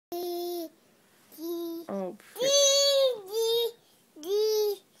Oh. Do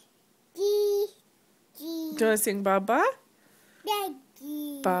you want to sing Baba?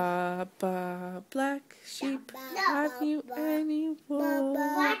 Baba, black sheep, have you any wool?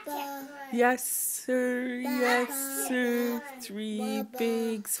 Yes, sir, 3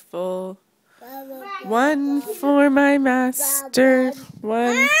 bags full. 1 for my master,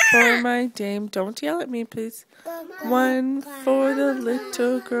 1 for my dame. Don't yell at me, please. 1 for the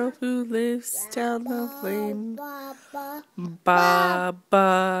little girl who lives down the lane.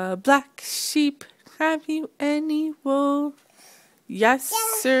 Baba, black sheep, have you any wool? Yes,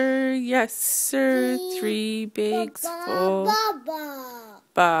 sir, 3 bags full.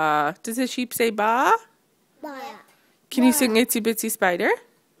 Ba. Does the sheep say ba? Can you sing Itsy Bitsy Spider?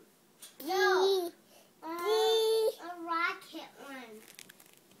 No. A rocket one.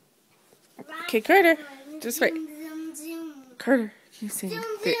 Okay, Carter, just wait. Carter, can you sing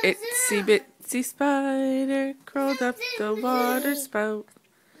the Itsy Bitsy Spider crawled up the water spout.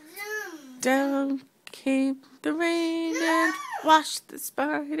 Down came the rain and washed the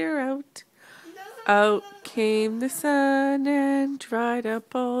spider out. Out came the sun and dried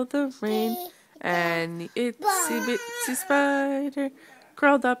up all the rain. And the itsy bitsy spider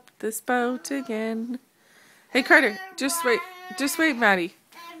crawled up the spout again. Hey Carter, just wait, Maddie.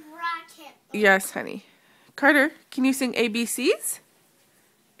 Yes, honey. Carter, can you sing ABCs?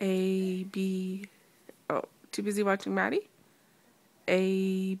 A, B, oh, too busy watching Maddie?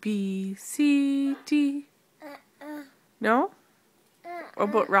 A, B, C, D. No? What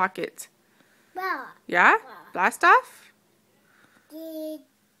about rockets? Yeah? Blast off?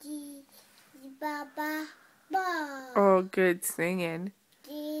 Oh, good singing.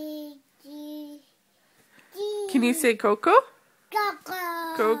 Can you say Coco?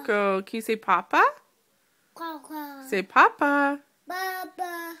 Coco. Can you say Papa? Say Papa.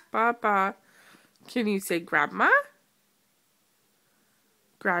 Papa. Can you say Grandma?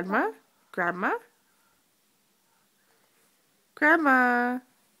 Grandma? Grandma? Grandma.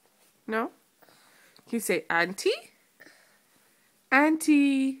 No? Can you say Auntie?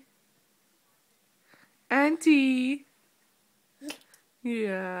 Auntie. Auntie.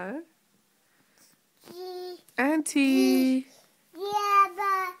 Yeah. Auntie.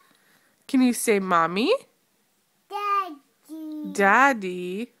 Can you say Mommy? Daddy.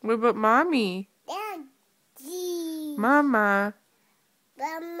 Daddy. What about Mommy? Daddy. Mama.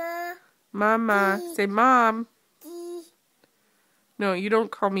 Mama. Mama. Say Mom. No, you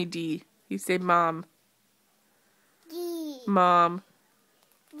don't call me D. You say Mom. Mom.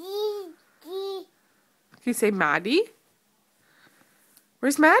 Can you say Maddie?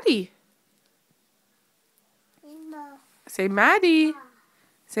 Where's Maddie? Say Maddie.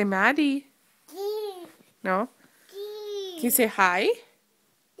 Say Maddie. No? Can you say hi?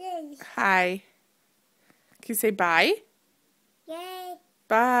 Hi. Can you say bye?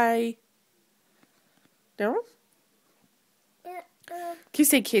 Bye. No? Can you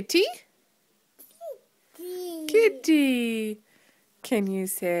say kitty? Kitty. Can you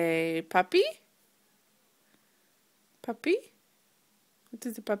say puppy? Puppy? What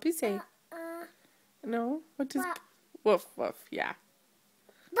does the puppy say? No? What does... Woof, woof. Yeah.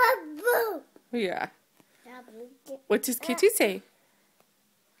 Yeah. What does kitty say?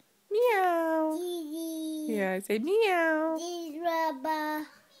 Meow. Yeah, say meow.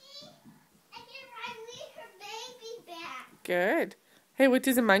 Good. Hey, what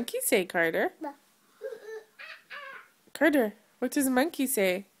does a monkey say, Carter? Carter, what does a monkey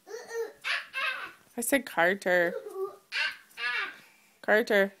say? I said Carter.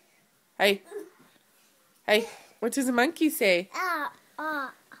 Carter. Hey. Hey, what does a monkey say?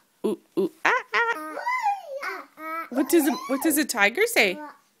 Ooh, ooh, ah, ah. What does a tiger say?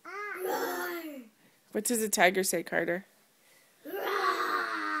 What does a tiger say, Carter?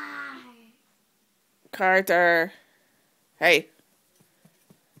 Carter. Hey.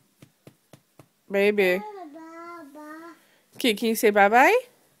 Baby. Okay, can you say bye-bye?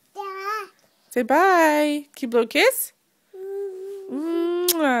 Say bye. Can you blow a kiss?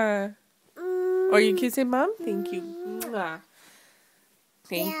 Mwah. Or you can say, Mom, thank you. Mwah.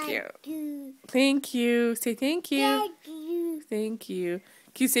 Thank you. Thank you. Say thank you. Thank you.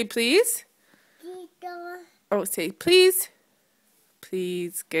 Can you say please? Oh, say please.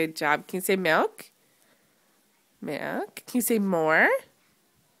 Please. Good job. Can you say milk? Milk. Can you say more?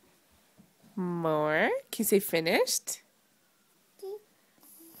 More. Can you say finished?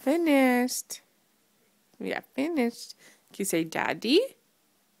 Finished. Yeah, finished. Can you say daddy?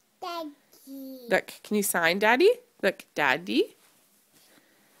 Daddy. Look, can you sign daddy? Look, daddy.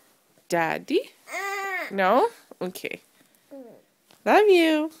 Daddy? No? Okay. Love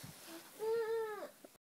you.